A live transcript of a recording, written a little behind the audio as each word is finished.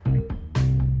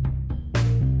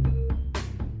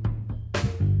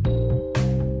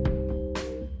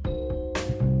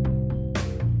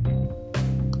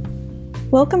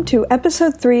Welcome to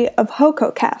Episode 3 of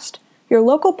HoCoCast, your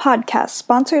local podcast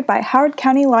sponsored by Howard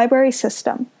County Library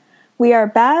System. We are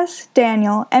Baz,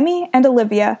 Daniel, Emmy, and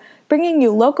Olivia, bringing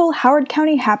you local Howard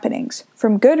County happenings,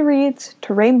 from good reads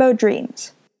to rainbow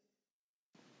dreams.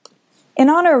 In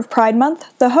honor of Pride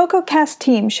Month, the HoCoCast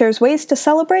team shares ways to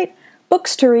celebrate,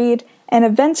 books to read, and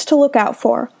events to look out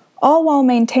for, all while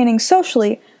maintaining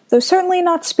socially, though certainly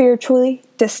not spiritually,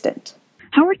 distant.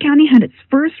 Howard County had its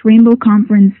first Rainbow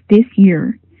Conference this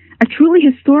year, a truly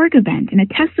historic event and a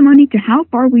testimony to how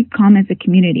far we've come as a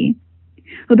community.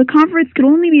 Though the conference could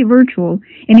only be virtual,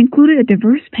 it included a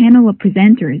diverse panel of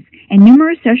presenters and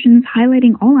numerous sessions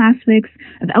highlighting all aspects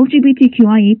of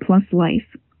LGBTQIA+ life.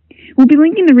 We'll be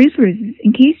linking the resources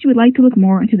in case you would like to look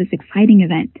more into this exciting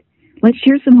event. Let's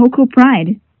share some HoCo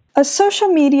pride. A social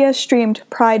media streamed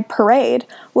Pride Parade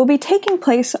will be taking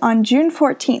place on June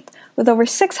 14th, with over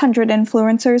 600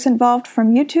 influencers involved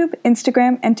from YouTube,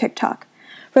 Instagram, and TikTok.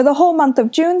 For the whole month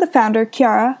of June, the founder,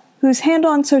 Kiara, whose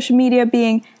handle on social media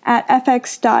being at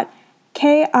fx.kiara.fx,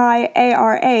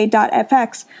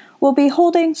 will be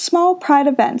holding small Pride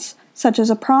events, such as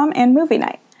a prom and movie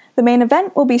night. The main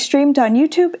event will be streamed on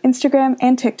YouTube, Instagram,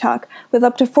 and TikTok, with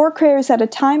up to 4 creators at a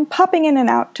time popping in and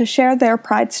out to share their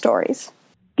Pride stories.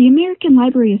 The American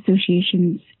Library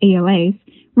Association's, ALA's,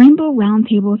 Rainbow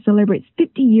Roundtable celebrates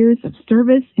 50 years of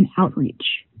service and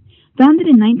outreach. Founded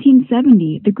in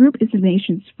 1970, the group is the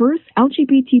nation's first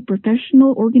LGBT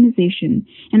professional organization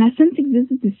and has since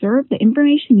existed to serve the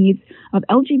information needs of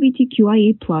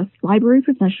LGBTQIA+ library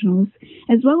professionals,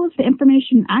 as well as the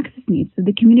information and access needs of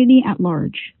the community at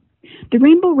large. The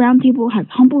Rainbow Roundtable has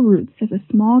humble roots as a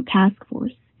small task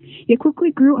force. It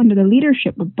quickly grew under the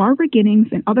leadership of Barbara Giddings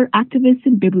and other activists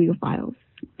and bibliophiles.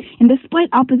 And despite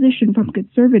opposition from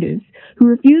conservatives who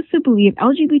refused to believe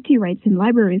LGBT rights in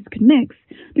libraries could mix,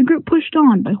 the group pushed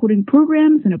on by holding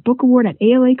programs and a book award at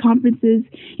ALA conferences,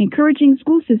 encouraging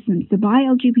school systems to buy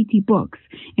LGBT books,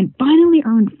 and finally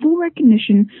earned full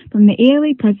recognition from the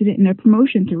ALA president in their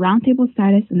promotion to roundtable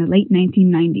status in the late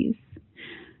 1990s.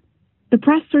 The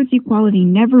press towards equality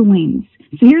never wanes,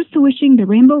 so here's to wishing the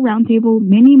Rainbow Roundtable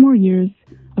many more years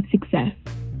of success.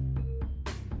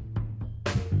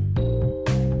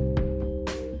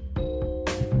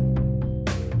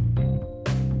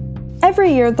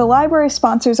 Every year, the library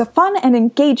sponsors a fun and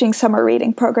engaging summer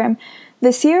reading program.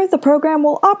 This year, the program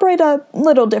will operate a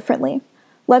little differently.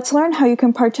 Let's learn how you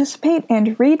can participate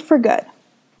and read for good.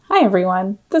 Hi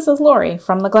everyone, this is Lori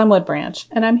from the Glenwood branch,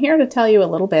 and I'm here to tell you a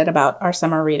little bit about our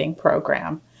summer reading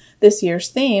program. This year's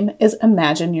theme is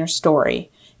Imagine Your Story.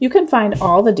 You can find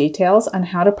all the details on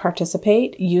how to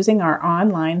participate using our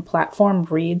online platform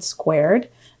Read Squared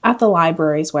at the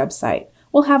library's website.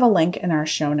 We'll have a link in our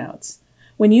show notes.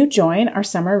 When you join our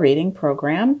summer reading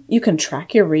program, you can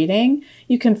track your reading,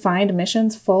 you can find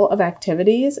missions full of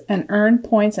activities, and earn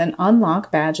points and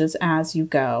unlock badges as you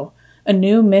go. A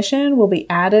new mission will be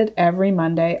added every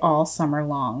Monday all summer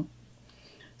long.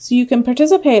 So you can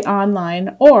participate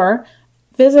online or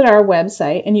visit our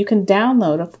website and you can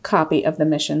download a copy of the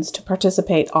missions to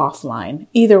participate offline.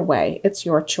 Either way, it's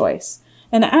your choice.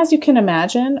 And as you can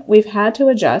imagine, we've had to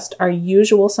adjust our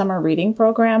usual summer reading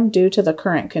program due to the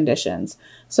current conditions.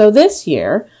 So this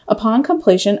year, upon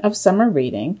completion of summer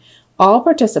reading, all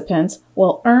participants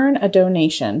will earn a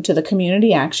donation to the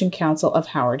Community Action Council of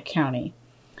Howard County.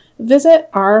 Visit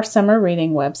our summer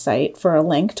reading website for a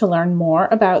link to learn more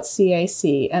about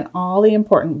CAC and all the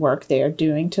important work they are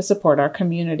doing to support our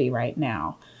community right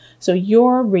now. So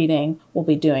your reading will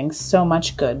be doing so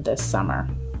much good this summer.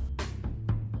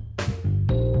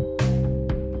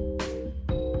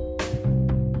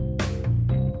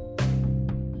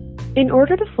 In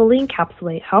order to fully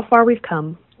encapsulate how far we've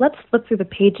come, let's flip through the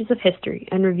pages of history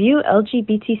and review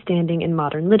LGBT standing in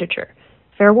modern literature.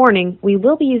 Fair warning, we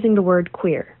will be using the word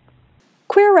queer.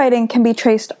 Queer writing can be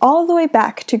traced all the way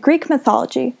back to Greek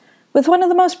mythology, with one of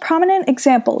the most prominent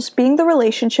examples being the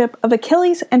relationship of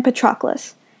Achilles and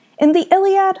Patroclus. In the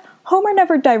Iliad, Homer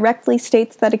never directly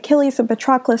states that Achilles and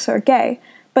Patroclus are gay,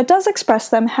 but does express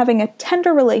them having a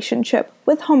tender relationship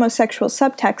with homosexual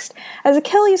subtext, as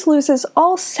Achilles loses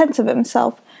all sense of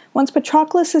himself once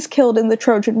Patroclus is killed in the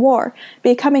Trojan War,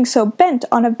 becoming so bent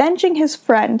on avenging his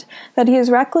friend that he is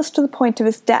reckless to the point of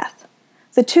his death.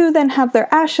 The two then have their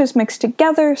ashes mixed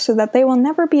together so that they will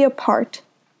never be apart.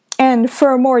 And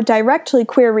for a more directly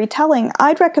queer retelling,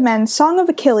 I'd recommend Song of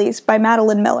Achilles by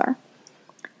Madeline Miller.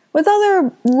 With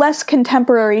other less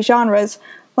contemporary genres,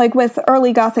 like with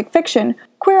early Gothic fiction,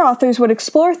 queer authors would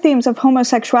explore themes of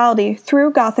homosexuality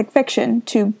through Gothic fiction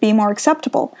to be more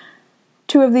acceptable.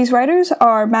 Two of these writers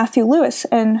are Matthew Lewis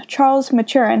and Charles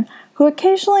Maturin, who who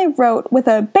occasionally wrote with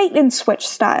a bait-and-switch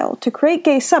style to create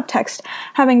gay subtext,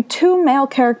 having two male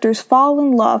characters fall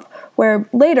in love, where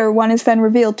later one is then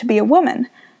revealed to be a woman.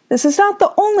 This is not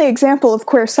the only example of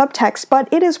queer subtext, but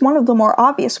it is one of the more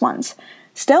obvious ones.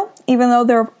 Still, even though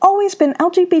there have always been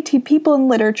LGBT people in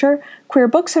literature, queer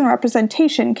books and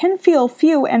representation can feel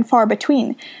few and far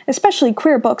between, especially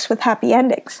queer books with happy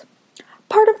endings.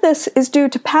 Part of this is due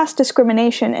to past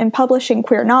discrimination in publishing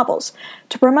queer novels.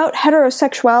 To promote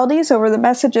heterosexualities over the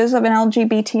messages of an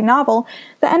LGBT novel,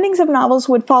 the endings of novels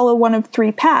would follow one of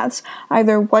three paths.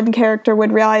 Either one character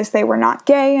would realize they were not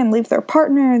gay and leave their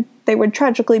partner, they would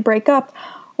tragically break up,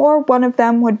 or one of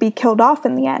them would be killed off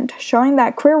in the end, showing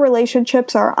that queer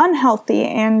relationships are unhealthy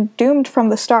and doomed from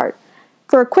the start.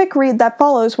 For a quick read that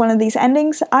follows one of these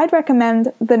endings, I'd recommend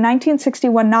the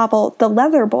 1961 novel The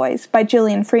Leather Boys by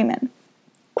Gillian Freeman.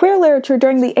 Queer literature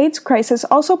during the AIDS crisis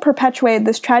also perpetuated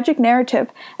this tragic narrative,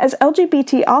 as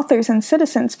LGBT authors and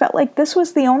citizens felt like this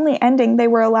was the only ending they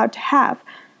were allowed to have.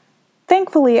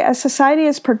 Thankfully, as society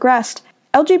has progressed,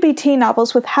 LGBT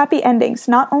novels with happy endings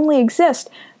not only exist,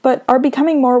 but are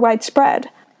becoming more widespread,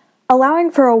 allowing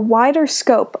for a wider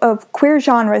scope of queer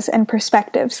genres and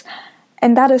perspectives,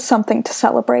 and that is something to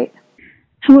celebrate.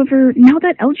 However, now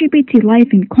that LGBT life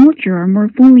and culture are more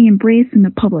fully embraced in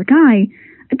the public eye,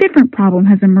 a different problem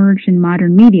has emerged in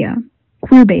modern media: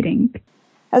 queerbaiting.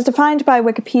 As defined by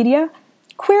Wikipedia,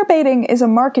 queerbaiting is a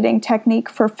marketing technique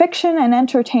for fiction and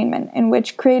entertainment in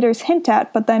which creators hint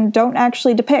at but then don't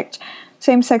actually depict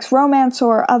same-sex romance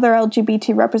or other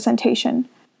LGBT representation.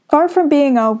 Far from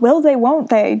being a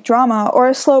will-they-won't-they drama or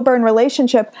a slow-burn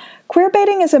relationship,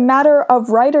 queerbaiting is a matter of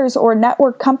writers or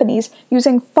network companies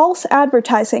using false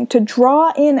advertising to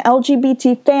draw in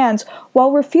LGBT fans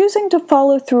while refusing to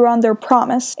follow through on their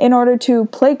promise in order to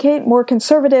placate more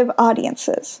conservative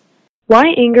audiences. Why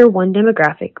anger one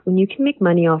demographic when you can make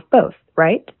money off both,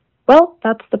 right? Well,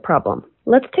 that's the problem.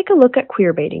 Let's take a look at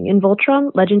queerbaiting in Voltron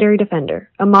Legendary Defender,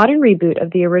 a modern reboot of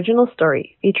the original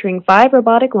story, featuring 5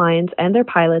 robotic lions and their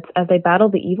pilots as they battle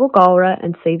the evil Galra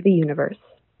and save the universe.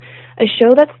 A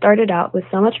show that started out with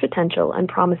so much potential and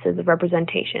promises of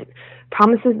representation,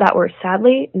 promises that were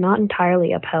sadly not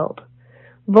entirely upheld.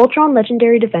 Voltron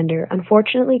Legendary Defender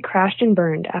unfortunately crashed and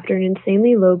burned after an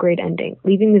insanely low-grade ending,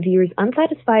 leaving the viewers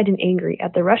unsatisfied and angry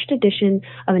at the rushed addition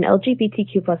of an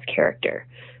LGBTQ+ character.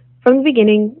 From the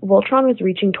beginning, Voltron was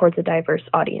reaching towards a diverse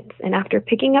audience, and after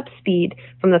picking up speed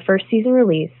from the first season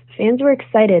release, fans were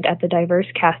excited at the diverse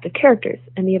cast of characters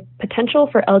and the potential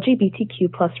for LGBTQ+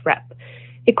 rep.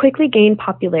 It quickly gained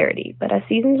popularity, but as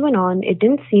seasons went on, it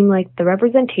didn't seem like the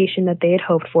representation that they had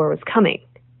hoped for was coming.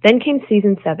 Then came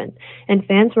Season 7, and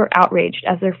fans were outraged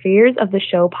as their fears of the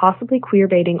show possibly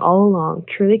queerbaiting all along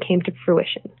truly came to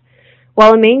fruition.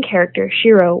 While a main character,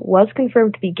 Shiro, was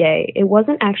confirmed to be gay, it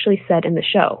wasn't actually said in the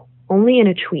show, only in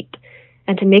a tweet.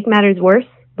 And to make matters worse,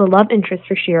 the love interest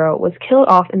for Shiro was killed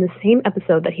off in the same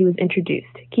episode that he was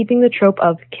introduced, keeping the trope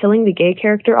of killing the gay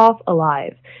character off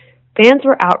alive. Fans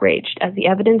were outraged as the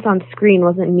evidence on screen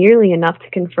wasn't nearly enough to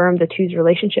confirm the two's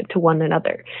relationship to one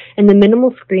another, and the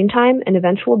minimal screen time and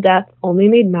eventual death only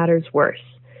made matters worse.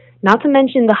 Not to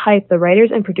mention the hype the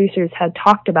writers and producers had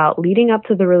talked about leading up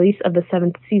to the release of the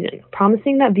 7th season,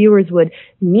 promising that viewers would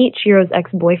meet Shiro's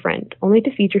ex-boyfriend, only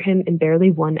to feature him in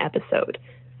barely one episode.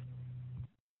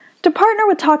 To partner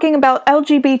with talking about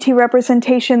LGBT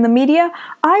representation in the media,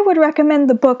 I would recommend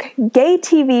the book Gay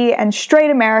TV and Straight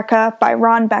America by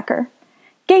Ron Becker.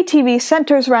 Gay TV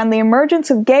centers around the emergence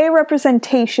of gay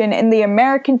representation in the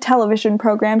American television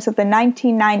programs of the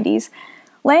 1990s,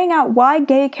 laying out why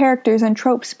gay characters and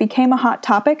tropes became a hot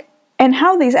topic, and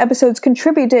how these episodes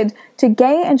contributed to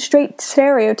gay and straight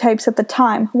stereotypes at the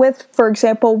time, with, for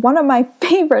example, one of my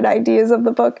favorite ideas of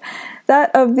the book,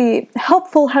 that of the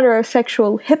helpful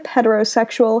heterosexual, hip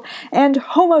heterosexual, and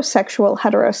homosexual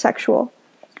heterosexual.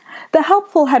 The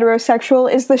helpful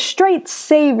heterosexual is the straight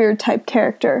savior type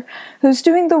character, who's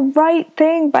doing the right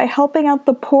thing by helping out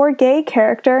the poor gay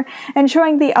character and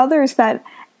showing the others that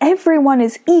everyone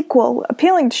is equal,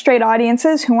 appealing to straight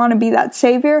audiences who want to be that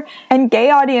savior, and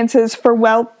gay audiences for,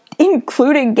 well,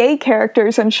 including gay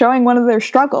characters and showing one of their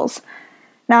struggles.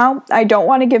 Now, I don't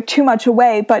want to give too much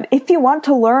away, but if you want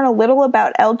to learn a little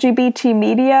about LGBT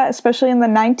media, especially in the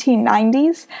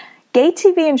 1990s, Gay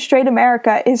TV and Straight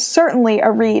America is certainly a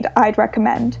read I'd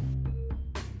recommend.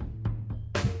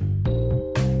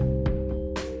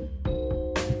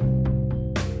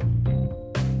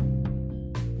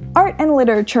 Art and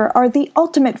literature are the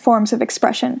ultimate forms of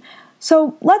expression,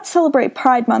 so let's celebrate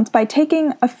Pride Month by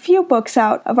taking a few books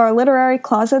out of our literary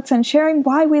closets and sharing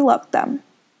why we loved them.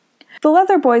 The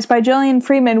Leather Boys by Gillian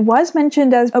Freeman was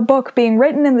mentioned as a book being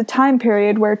written in the time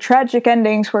period where tragic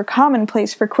endings were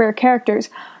commonplace for queer characters,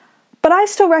 but I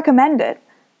still recommend it.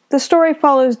 The story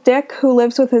follows Dick, who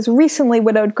lives with his recently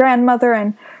widowed grandmother,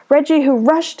 and Reggie, who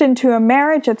rushed into a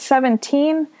marriage at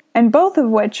 17, and both of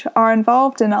which are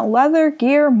involved in a leather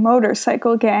gear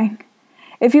motorcycle gang.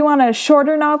 If you want a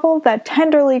shorter novel that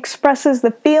tenderly expresses the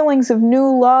feelings of new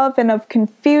love and of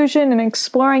confusion and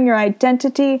exploring your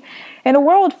identity in a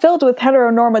world filled with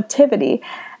heteronormativity,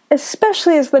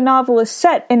 especially as the novel is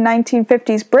set in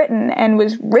 1950s Britain and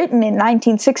was written in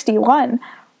 1961,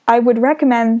 I would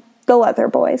recommend The Leather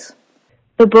Boys.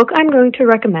 The book I'm going to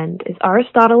recommend is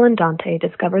Aristotle and Dante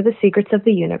Discover the Secrets of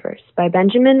the Universe by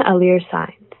Benjamin Alir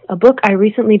Sainz, a book I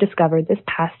recently discovered this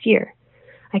past year.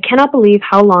 I cannot believe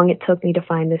how long it took me to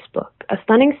find this book, a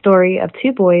stunning story of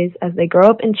two boys as they grow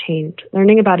up and change,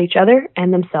 learning about each other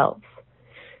and themselves.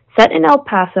 Set in El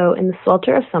Paso in the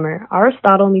swelter of summer,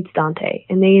 Aristotle meets Dante,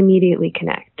 and they immediately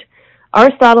connect.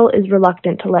 Aristotle is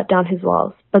reluctant to let down his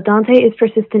walls, but Dante is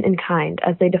persistent and kind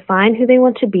as they define who they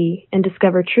want to be and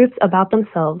discover truths about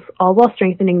themselves, all while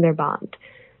strengthening their bond.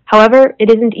 However, it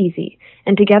isn't easy,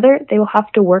 and together they will have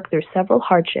to work through several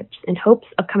hardships in hopes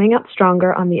of coming out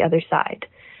stronger on the other side.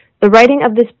 The writing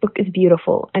of this book is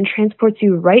beautiful and transports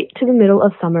you right to the middle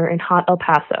of summer in hot El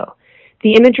Paso.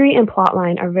 The imagery and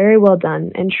plotline are very well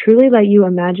done and truly let you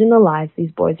imagine the lives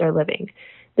these boys are living.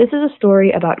 This is a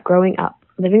story about growing up,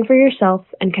 living for yourself,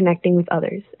 and connecting with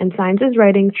others, and Sainz's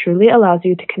writing truly allows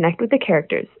you to connect with the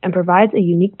characters and provides a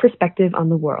unique perspective on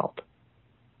the world.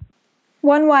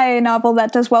 One YA novel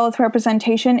that does well with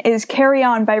representation is Carry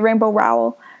On by Rainbow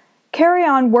Rowell. Carry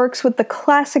On works with the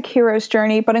classic hero's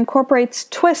journey, but incorporates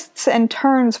twists and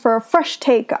turns for a fresh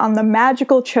take on the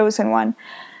magical chosen one.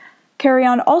 Carry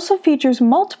On also features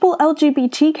multiple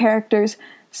LGBT characters,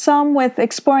 some with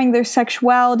exploring their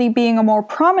sexuality being a more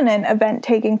prominent event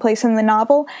taking place in the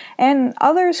novel, and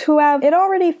others who have it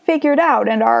already figured out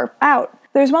and are out.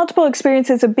 There's multiple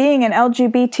experiences of being an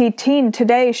LGBT teen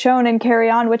today shown in Carry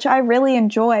On, which I really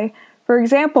enjoy. For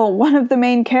example, one of the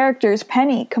main characters,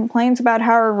 Penny, complains about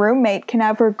how her roommate can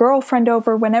have her girlfriend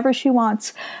over whenever she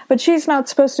wants, but she's not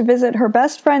supposed to visit her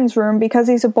best friend's room because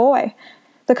he's a boy.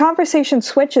 The conversation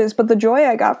switches, but the joy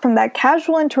I got from that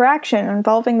casual interaction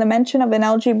involving the mention of an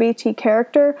LGBT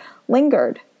character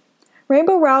lingered.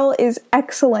 Rainbow Rowell is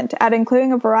excellent at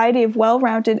including a variety of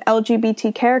well-rounded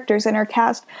LGBT characters in her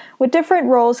cast, with different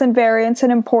roles and variants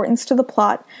and importance to the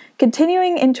plot,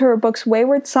 continuing into her books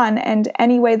Wayward Son and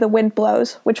Any Way the Wind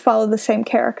Blows, which follow the same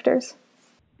characters.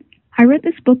 I read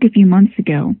this book a few months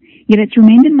ago, yet it's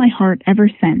remained in my heart ever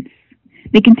since.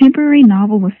 The contemporary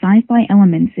novel with sci-fi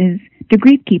elements is The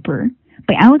Grief Keeper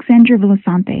by Alexandra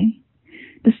Villasante.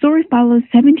 The story follows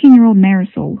 17-year-old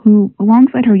Marisol, who,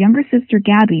 alongside her younger sister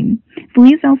Gabby,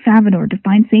 flees El Salvador to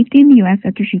find safety in the U.S.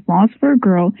 after she falls for a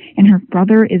girl and her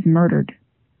brother is murdered.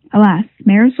 Alas,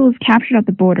 Marisol is captured at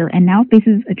the border and now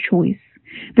faces a choice: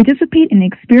 participate in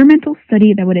an experimental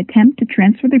study that would attempt to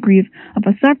transfer the grief of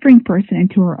a suffering person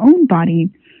into her own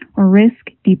body, or risk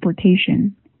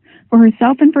deportation. For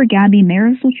herself and for Gabby,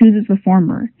 Marisol chooses the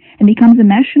former and becomes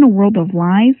enmeshed in a world of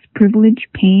lies, privilege,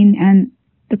 pain, and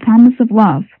the promise of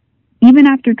love, even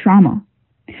after trauma.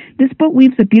 This book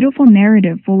weaves a beautiful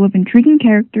narrative full of intriguing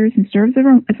characters and serves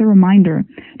as a reminder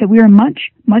that we are much,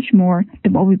 much more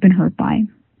than what we've been hurt by.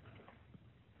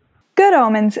 Good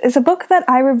Omens is a book that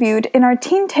I reviewed in our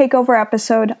Teen Takeover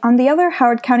episode on the other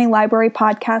Howard County Library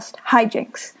podcast,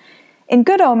 Hijinks. In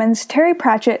Good Omens, Terry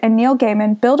Pratchett and Neil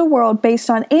Gaiman build a world based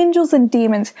on angels and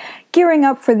demons gearing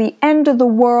up for the end of the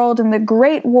world and the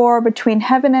great war between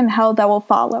heaven and hell that will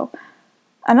follow.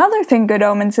 Another thing Good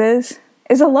Omens is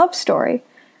a love story,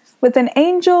 with an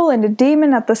angel and a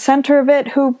demon at the center of it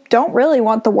who don't really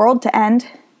want the world to end.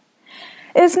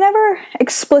 It is never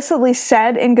explicitly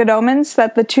said in Good Omens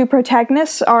that the two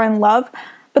protagonists are in love,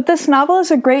 but this novel is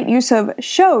a great use of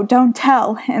show, don't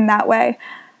tell in that way.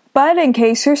 But in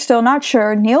case you're still not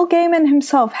sure, Neil Gaiman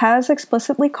himself has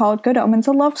explicitly called Good Omens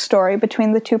a love story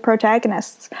between the two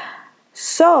protagonists.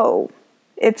 So,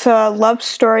 it's a love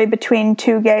story between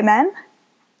two gay men?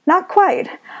 Not quite.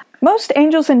 Most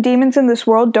angels and demons in this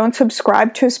world don't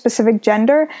subscribe to a specific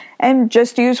gender and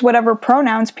just use whatever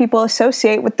pronouns people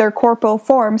associate with their corporeal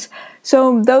forms,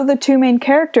 so though the two main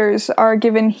characters are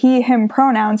given he/him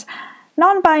pronouns,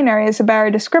 non-binary is a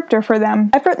barrier descriptor for them,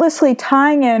 effortlessly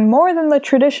tying in more than the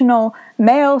traditional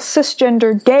male,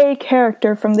 cisgender, gay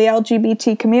character from the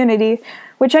LGBT community,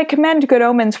 which I commend Good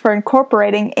Omens for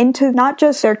incorporating into not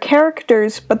just their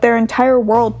characters, but their entire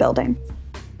world building.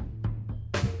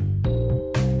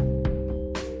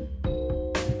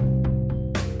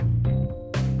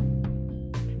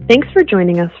 Thanks for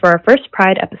joining us for our first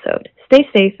Pride episode. Stay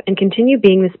safe and continue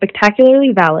being the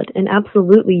spectacularly valid and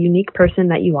absolutely unique person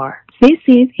that you are. Stay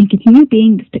safe and continue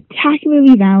being the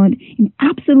spectacularly valid and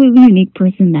absolutely unique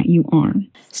person that you are.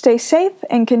 Stay safe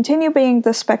and continue being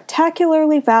the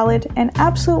spectacularly valid and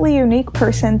absolutely unique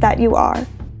person that you are.